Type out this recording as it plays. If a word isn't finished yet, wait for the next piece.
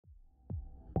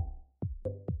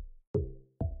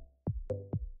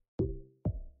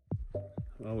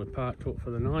Well, we parked up for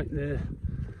the night near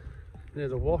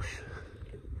the wash.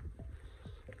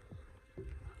 The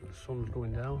sun's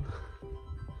going down.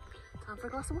 Time for a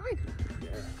glass of wine. Yeah.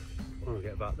 When we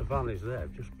get back, the van is there,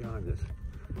 just behind us.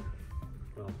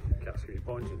 Well, can't see you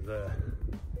pointing there,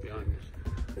 behind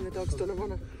us. And the dog's done a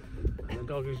runner. And the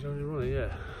dog is done a runner,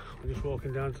 yeah. We're just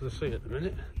walking down to the sea at the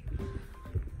minute.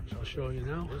 So I'll show you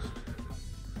now.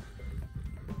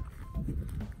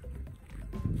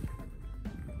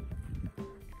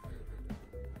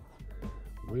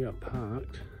 We are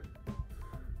parked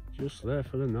just there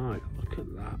for the night. Look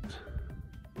at that.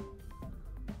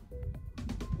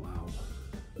 Wow.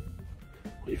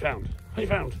 What you found? What you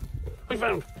found? What you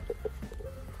found?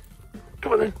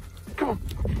 Come on then. Come on.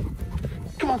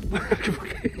 Come on.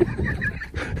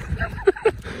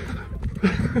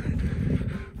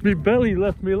 My belly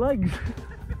left my legs.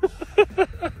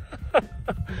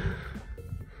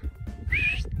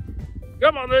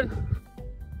 Come on then.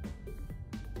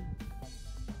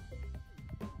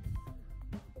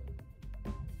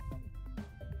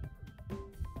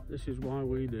 This is why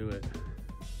we do it.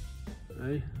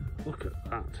 Hey, look at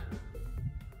that.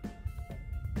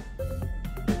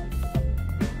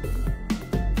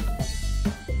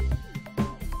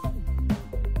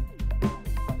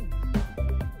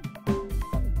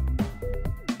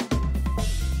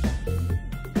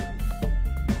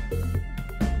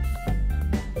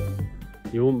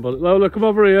 You wouldn't believe, Lola, come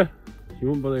over here. You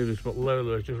wouldn't believe this, but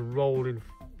Lola has just rolled in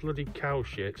bloody cow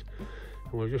shit,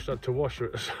 and we've just had to wash her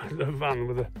at the side of the van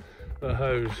with a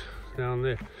hose down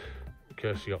there.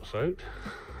 Kirsty got soaked.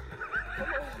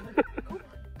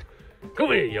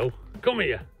 Come here, yo. Come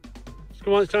here.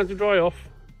 Come on, it's time to dry off.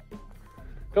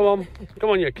 Come on. Come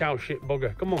on, you cow shit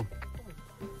bugger. Come on.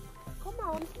 Come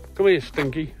on. Come here,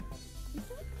 Stinky.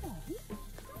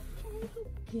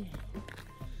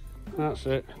 That's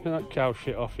it. Get that cow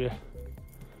shit off you.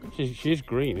 She's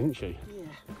green, isn't she? Yeah.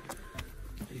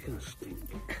 She's gonna stink.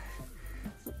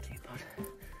 It's not too bad.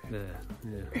 There,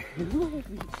 yeah.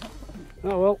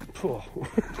 Oh well. Poor.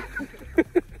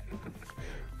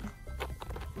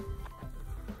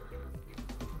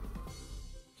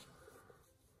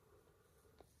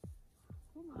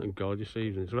 Thank God this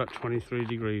evening. It's about 23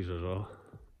 degrees as well.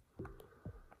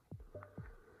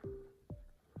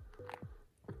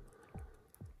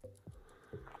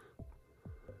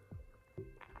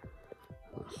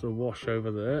 The wash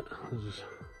over there. There's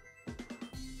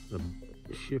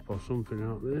a ship or something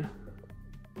out there.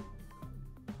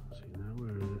 Let's see now,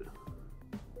 where is it?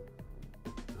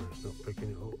 No, it's not picking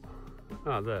it up.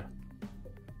 Ah, there.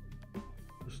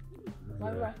 Just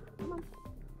there. Come on.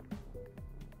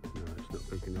 No, it's not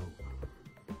picking up.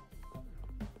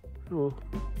 Oh,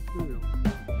 there we go.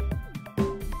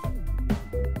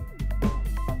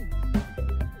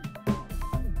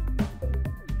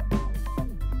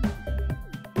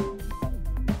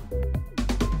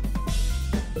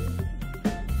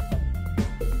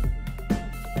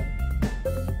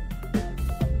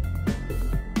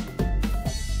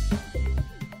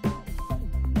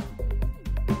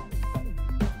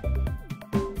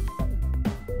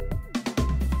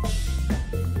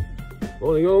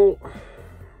 Morning all.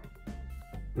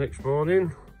 Next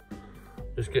morning,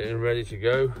 just getting ready to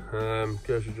go.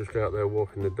 Kirsty's just out there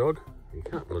walking the dog. You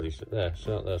can't bloody sit there, it's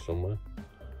out there somewhere.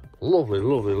 Lovely,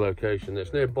 lovely location.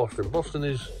 It's near Boston. Boston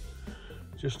is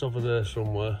just over there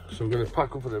somewhere. So we're going to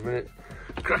pack up in a minute,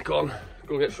 crack on,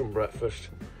 go get some breakfast.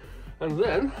 And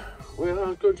then we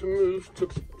are going to move to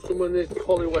somewhere near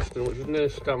Collie Weston, which is near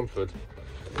Stamford.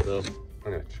 So,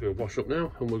 anyway, just going to wash up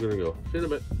now and we're going to go. See you in a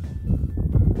bit.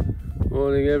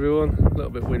 Morning everyone, a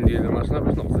little bit windier than last night,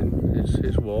 but it's nothing,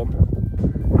 it's warm,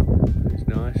 it's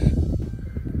nice.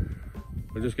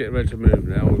 We're just getting ready to move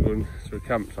now. We're going to a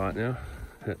campsite now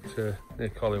at near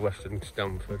Collie Weston,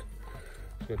 Stamford.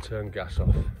 Just going to turn gas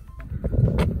off.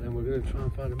 And then we're going to try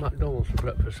and find a McDonald's for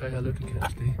breakfast. Say hello to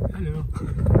Kirsty. Hello.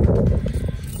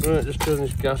 Right, just turn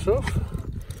this gas off.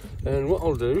 And what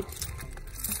I'll do,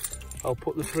 I'll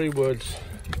put the 3 words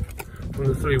from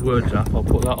the 3 words app. I'll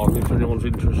put that on if anyone's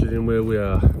interested in where we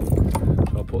are.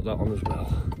 So I'll put that on as well.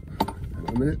 Hang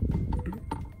on a minute.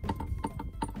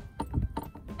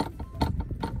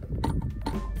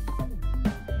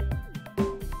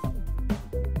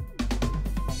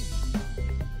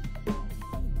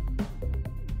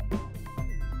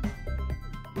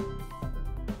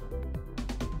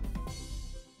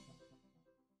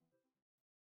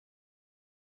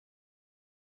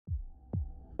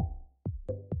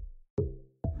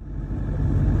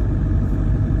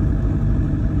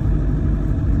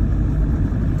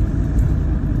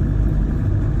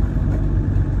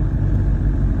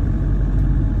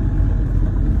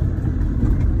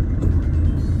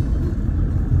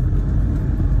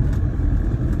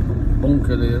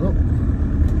 look at here, look.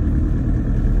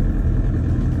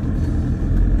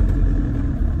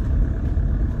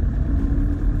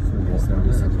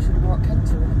 Somebody said you should have walked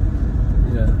into it.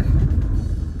 Yeah.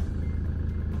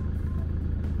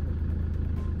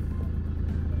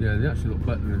 Yeah, they actually look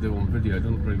better than they do on video. They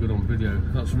look very good on video.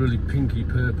 That's really pinky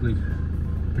purpley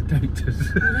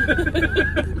potatoes.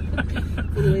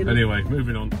 Anyway,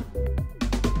 moving on.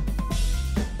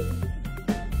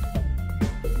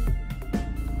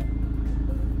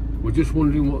 We're just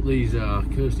wondering what these are.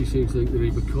 Kirsty seems to think they're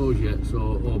either courgettes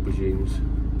or aubergines.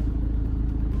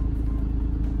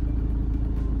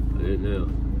 I don't know.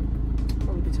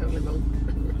 Probably be totally wrong.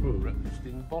 We're just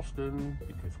in Boston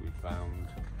because we found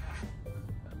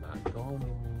a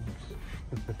McDonald's.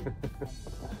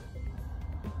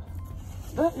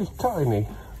 That is tiny.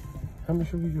 How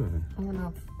much have you given? I'm gonna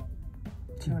have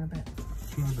 2 and a bit.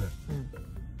 2 and a bit.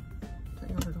 Take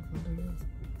your lid off and do yours.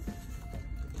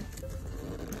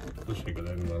 This should go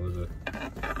down well, is it?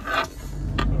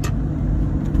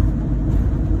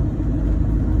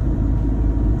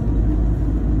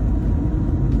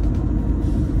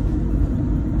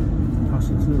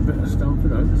 Passing through a bit of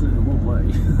Stamford, I hope it's in the one way.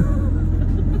 We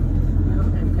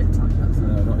haven't been pit time yet.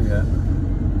 No, not yet.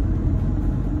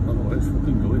 Not know where it's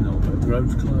fucking going now, but the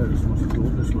road's closed. Must have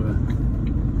gone this way.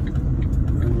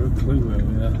 No clue where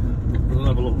we are. We'll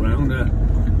have a look round there.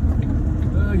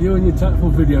 You and your tactful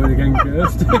video again,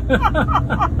 Kirst.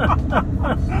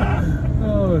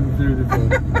 Oh, beautiful.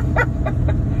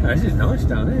 This is nice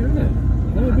down here, isn't it?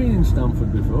 Never been in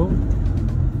Stamford before.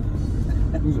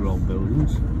 These are old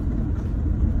buildings.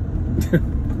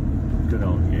 Good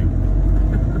on you.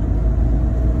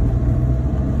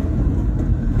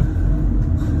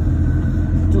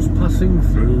 Just passing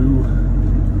through.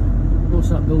 What's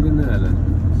that building there then?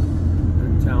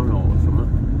 In Town Hall or something?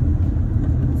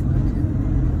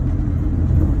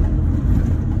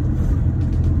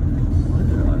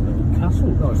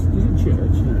 Castle, oh, is it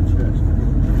church? Yeah, church.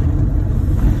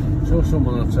 So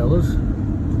someone will tell us.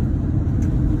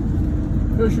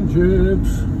 Fish and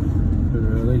chips. A bit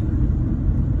early.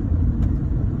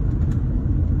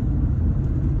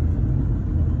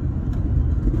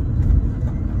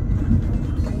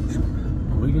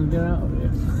 Are we going to get out of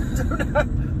here?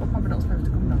 We're probably not supposed to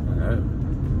come down. I know.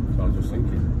 So I was just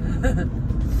thinking.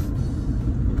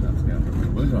 That's going to be.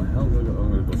 Where's that hell? I'm going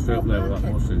to go straight up there with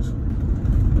that horses.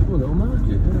 Oh, little market,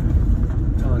 yeah.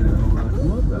 Tiny little market.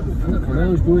 What the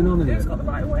hell is going on in here? Who's got the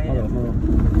right way? I don't know.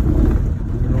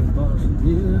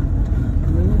 Yeah.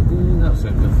 That's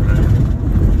it, nothing else.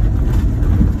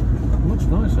 Much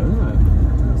nicer, isn't it?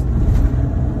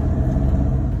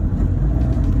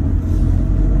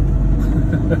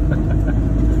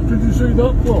 Did you see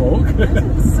that vlog? I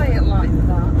didn't say it like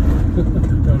that.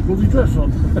 Got a bloody dress on.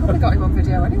 Probably got him on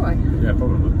video anyway. Yeah,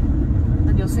 probably.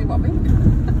 And you'll see what I mean.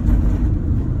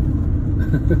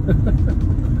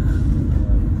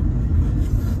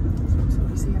 That's what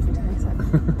we see every day, so.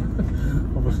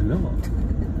 Obviously not.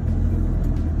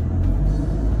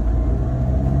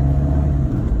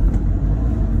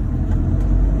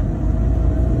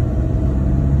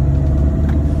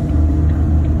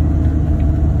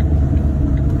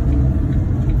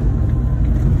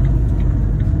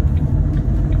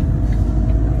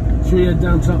 Should we head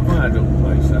down to that viaduct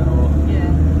place there, or? Yeah.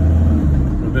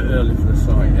 A bit early for the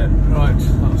site, yeah. Right,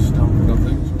 that's Stamford, I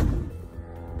think.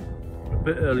 A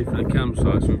bit early for the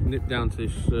campsite, so we've nipped down to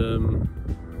this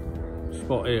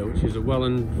spot here, which is a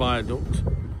Welland viaduct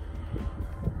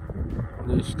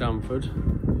near Stamford.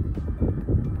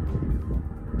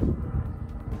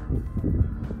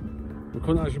 We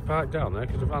couldn't actually park down there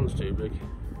because the van's too big,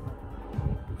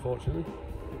 unfortunately.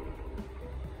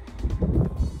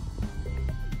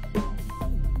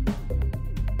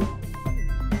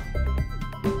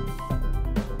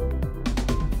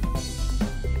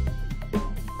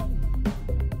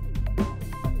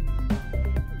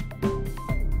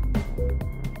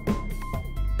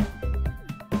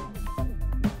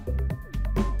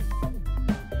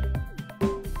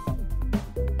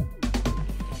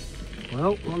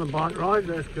 Well, we're on a bike ride,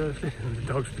 there's Kirsty, and the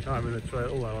dog's climbing the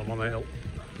trail while I'm on a hill.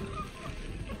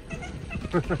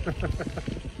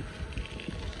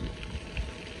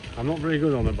 I'm not very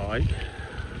good on a bike.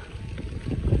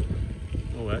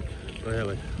 Oh heck,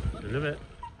 really. In a bit.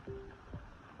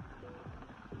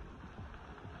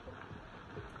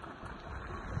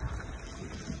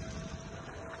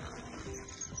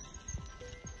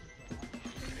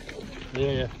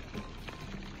 Yeah.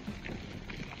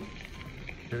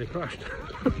 Nearly crashed.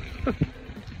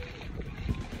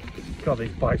 God,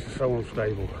 these bikes are so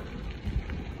unstable.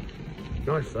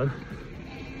 Nice though.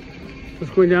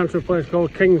 Just going down to a place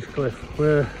called Kingscliff,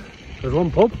 where There's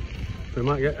one pub, so we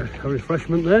might get a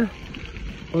refreshment there.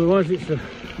 Otherwise it's a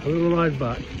little ride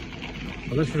back.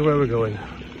 And this is where we're going.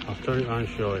 I'll turn it around and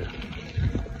show you.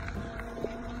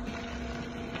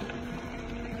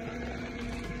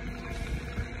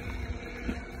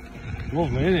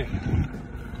 Lovely, isn't it?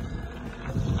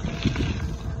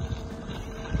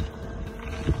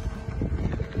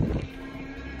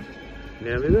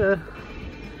 Nearly there.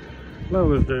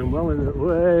 Lola's doing well in the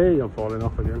way. I'm falling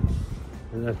off again.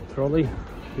 And there's a trolley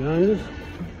behind us.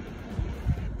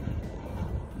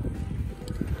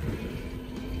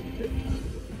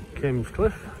 Kim's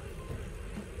Cliff.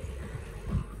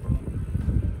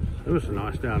 It was so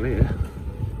nice down here.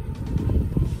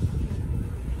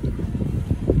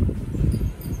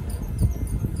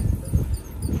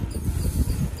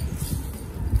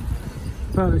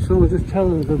 Apparently someone was just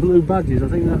telling us the blue badges, I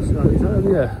think that's,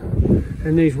 yeah,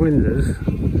 in these windows,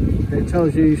 it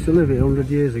tells you used to live here 100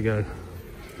 years ago.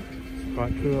 It's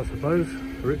quite cool, I suppose.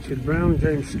 Richard Brown,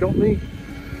 James Scottney,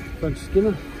 Fred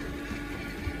Skinner.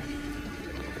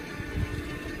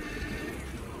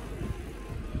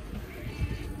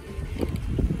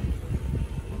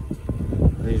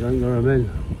 These ain't gonna come in.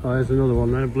 Oh, there's another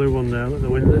one there, blue one there at the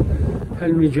window.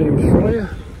 Henry James Fryer.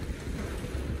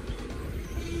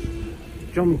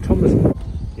 John Thomas.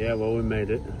 Yeah, well, we made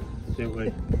it, didn't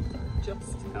we?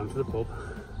 Just. Down to the pub.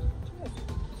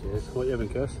 Cheers. What are you having,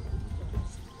 Kirst?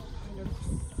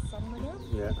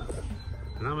 Yeah.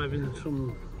 And I'm having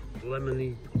some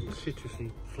lemony,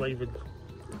 citrusy flavoured.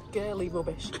 Girly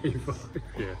rubbish.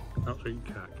 Yeah, absolute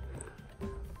cack.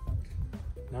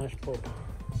 Nice pub.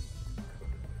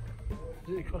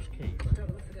 Is it Cross Keys?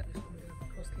 Don't forget this one.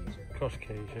 Cross Keys. Cross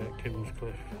Keys, yeah, Kim's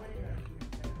Cliff.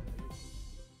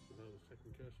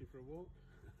 Second Kirsty for a walk.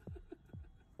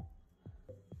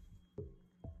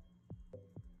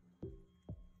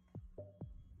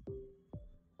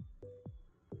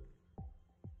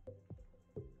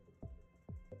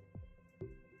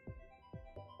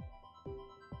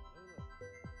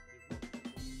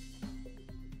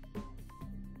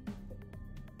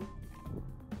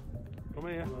 Come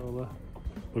here. Well,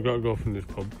 we've got to go from this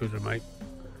pub because they make,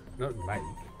 not make,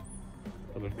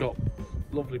 but they've got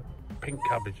lovely pink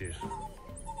cabbages.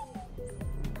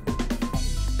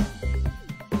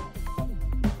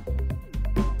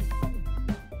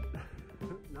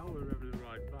 Now we're having a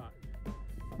ride back.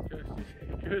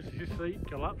 Kirsty's seat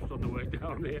collapsed on the way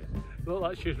down here. Looked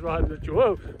like she's riding a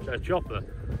whoa, it's a chopper.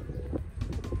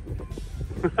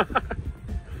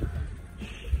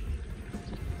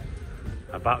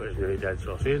 Our battery's nearly dead,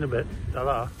 so I'll see you in a bit.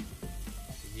 Ta-da.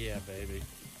 Yeah, baby.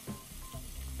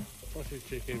 Sausage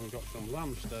chicken, we've got some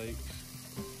lamb steaks,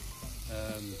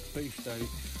 beef steaks,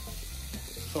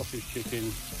 sausage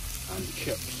chicken and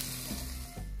chips.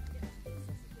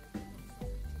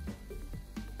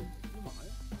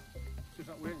 It's just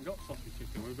that we ain't got sausage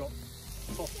chicken, we've got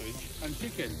sausage and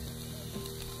chicken.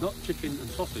 Not chicken and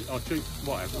sausage, or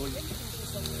whatever.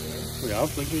 We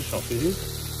have liquid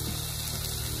sausages.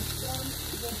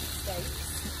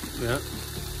 Yeah.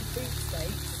 Beef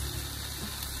steaks.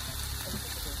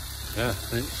 Yeah,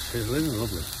 it's sizzling,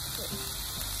 lovely.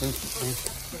 And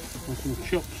some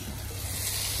chops.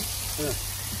 Yeah.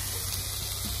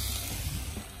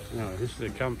 No, this is a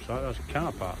campsite, that's a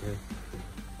car park here.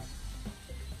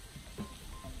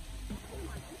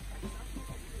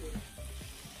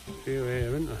 A few here,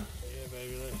 isn't there? Yeah,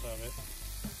 baby, let's have it.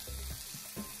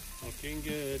 Looking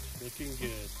good, looking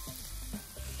good.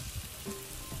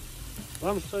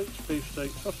 Lamb steaks, beef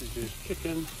steaks, sausages,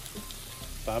 chicken,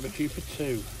 barbecue for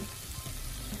two.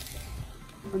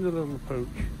 And a little pooch.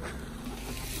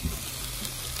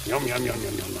 Yum, yum, yum,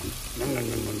 yum, yum, yum. Yum, yum,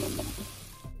 yum, yum, yum, yum.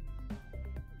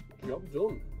 Job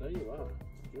done. There you are.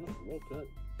 Just look at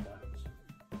that.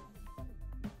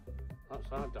 That's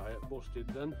our diet busted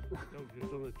then. Dog's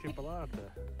just done a chipolata.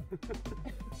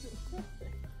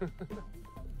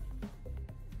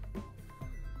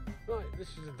 Right, this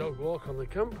is a dog walk on the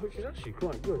camp, which is actually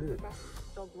quite good, isn't it?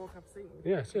 Best dog walk I've seen.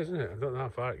 Yeah, it is, isn't it? I don't know how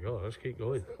far it goes. Let's keep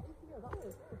going.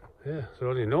 Yeah, they're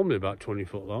only normally about 20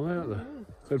 foot long, aren't they?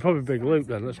 They're probably a big loop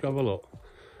then. Let's have a look.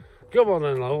 Come on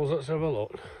then, Lowells, let's have a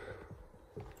look.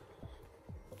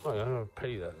 Oh, yeah, I'll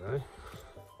pay that now.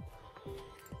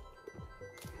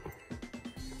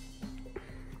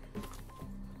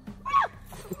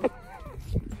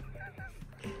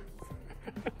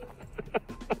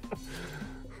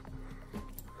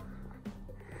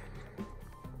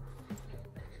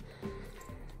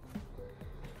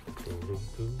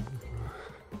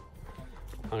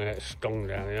 I'm gonna get stung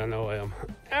down here, I know I am.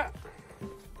 Ah!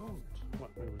 Don't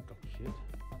whack me with dog shit.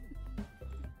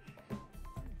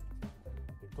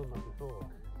 You've done that before.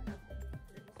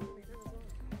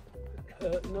 No,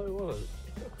 it wasn't.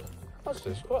 That's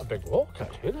just quite a big walk,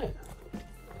 actually, isn't it?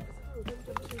 We've only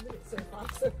done 2 minutes so far,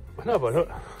 so. I know, but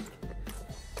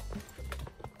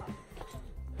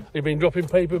you've been dropping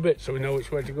paper bits so we know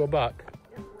which way to go back.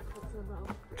 Yeah, that comes in well.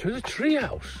 To the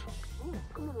treehouse. Oh,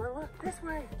 come on, Lola, this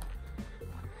way.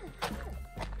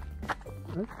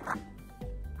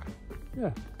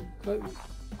 Yeah. So,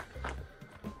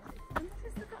 And this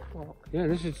is the dog walk. yeah,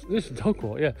 this is dog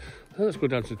walk. Yeah. So let's go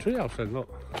down to the treehouse then. Look.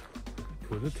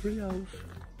 To the treehouse.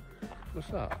 What's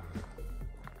that?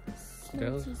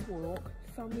 Smarty's Walk,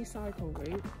 Family Cycle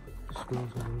Route,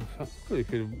 Smells like well, you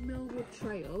could. Millwood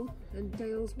Trail, and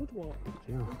Dale's Woodwalk.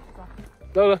 Yeah.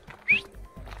 Lola.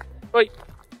 Wait.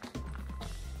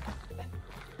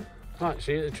 Right,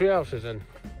 see you at the treehouses then.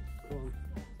 Go on.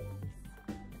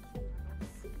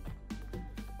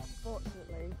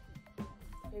 Fortunately,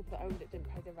 people that owned it didn't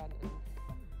pay the rent, and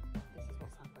this is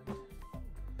what's happened.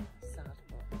 Sad,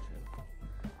 but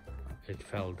true. It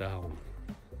fell down.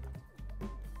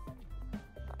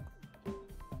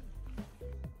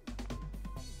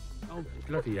 Oh,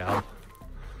 bloody hell.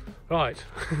 Right,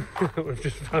 we've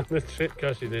just found the trick.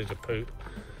 Kirsty needs a poop.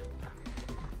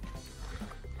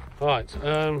 Right,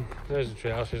 there's the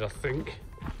tree houses, I think.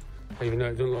 Even though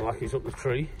it doesn't look like it's up the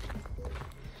tree.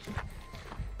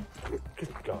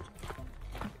 Good God.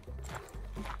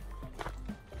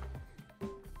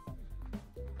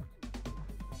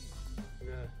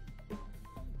 Yeah.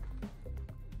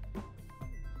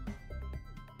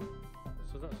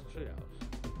 So that's the tree house.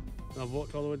 And I've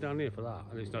walked all the way down here for that,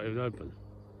 and it's not even open.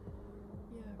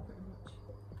 Yeah, pretty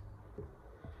much.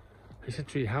 It's a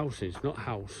tree houses, not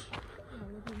house. Yeah,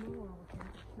 there'll be more, I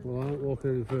think. Well, I won't walk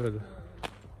any further.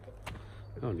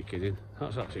 Only kidding.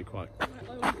 That's actually quite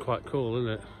cool, isn't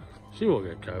it? She won't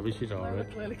get COVID, she's Lola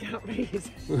alright. clearly can't read.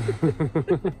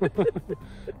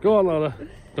 Go on, Lola.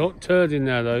 Don't turd in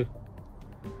there, though.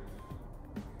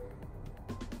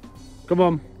 Come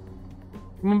on.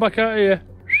 Come on back out here.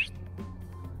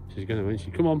 She's going to win.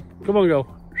 Come on. Come on, girl.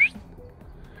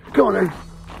 Come on, then.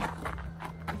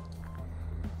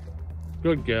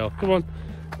 Good girl. Come on.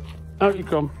 Out you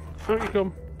come. Out you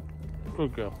come.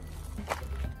 Good girl.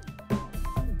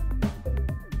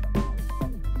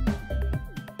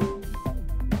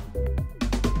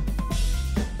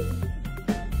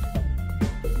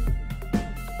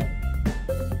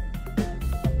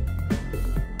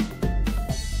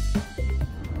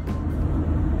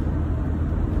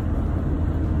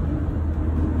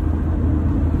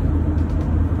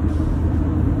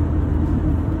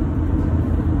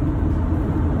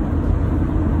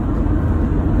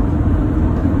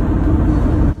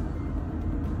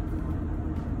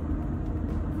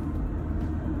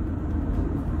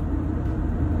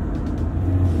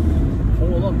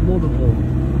 Motorhome.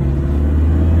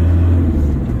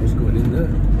 What's going in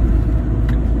there?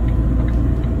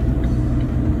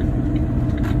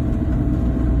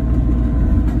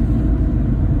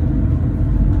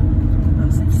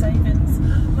 Massive savings.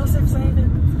 Massive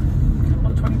savings.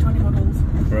 On 2020 models.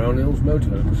 Brownhills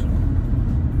motorhomes.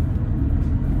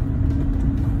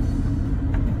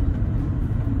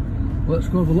 Let's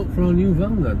go have a look for our new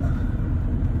van then.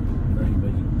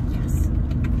 Maybe. Yes.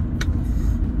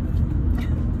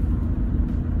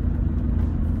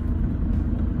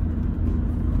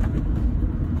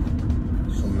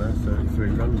 Some there, 33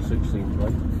 grand, 16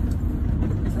 plate.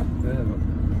 Yeah, but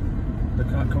the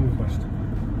car Conquest.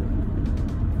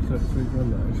 33 grand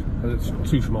that is. And it's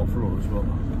too small for us, but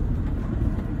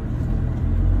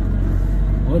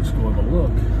let's go have a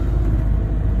look.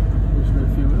 There's been a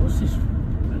few. What's this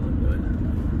island doing?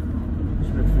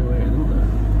 There's been a few here, isn't there?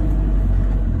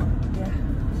 Yeah.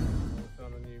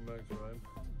 Found a new motorhome.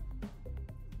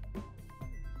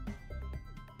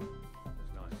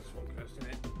 It's nice, this one, Kirst, isn't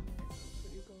it?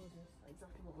 Absolutely gorgeous.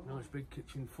 Exactly what we want. Nice big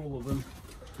kitchen full of them.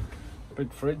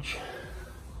 Big fridge.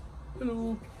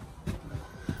 Hello.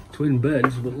 Twin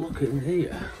beds, but look in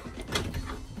here.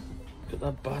 Look at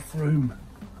that bathroom.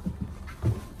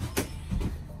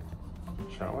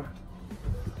 Shower.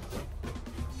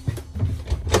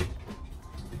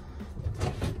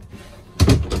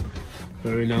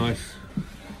 Very nice.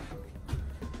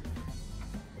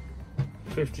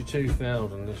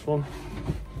 52,000 this one.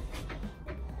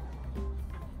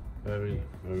 Very,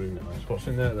 very nice. What's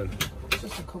in there then? It's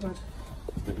just a cupboard.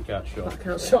 The cat shop. That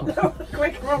can't shop now.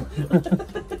 Quick, run.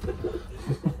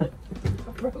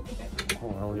 I broke it.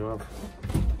 Oh, hell you have.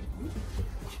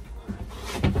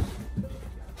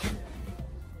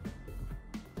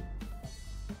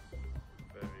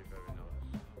 Very, very nice.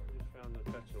 Just found the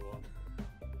better one.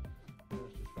 I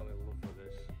just fell in love with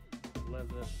this.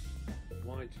 Leather,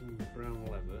 white and brown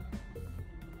leather.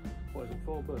 What is it,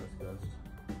 4 berths, guys?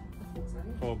 I think so.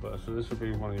 4 berths, so this will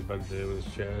be one of your beds here with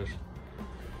his chairs.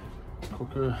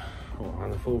 Cooker,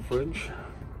 and a full fridge.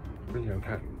 Really, I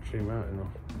can't zoom out enough.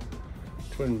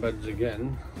 Twin beds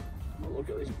again. Oh, look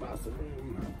at this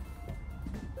bathroom.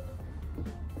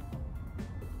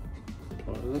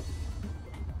 Toilet.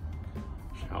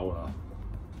 Shower.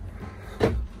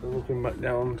 And looking back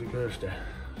down to Kirsty.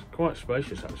 It's quite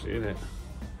spacious actually, isn't it?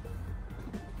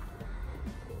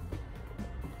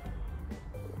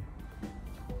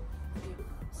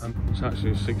 And it's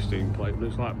actually a 16 plate, but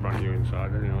it's like brand new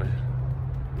inside anyway.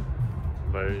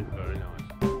 Very, very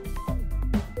nice.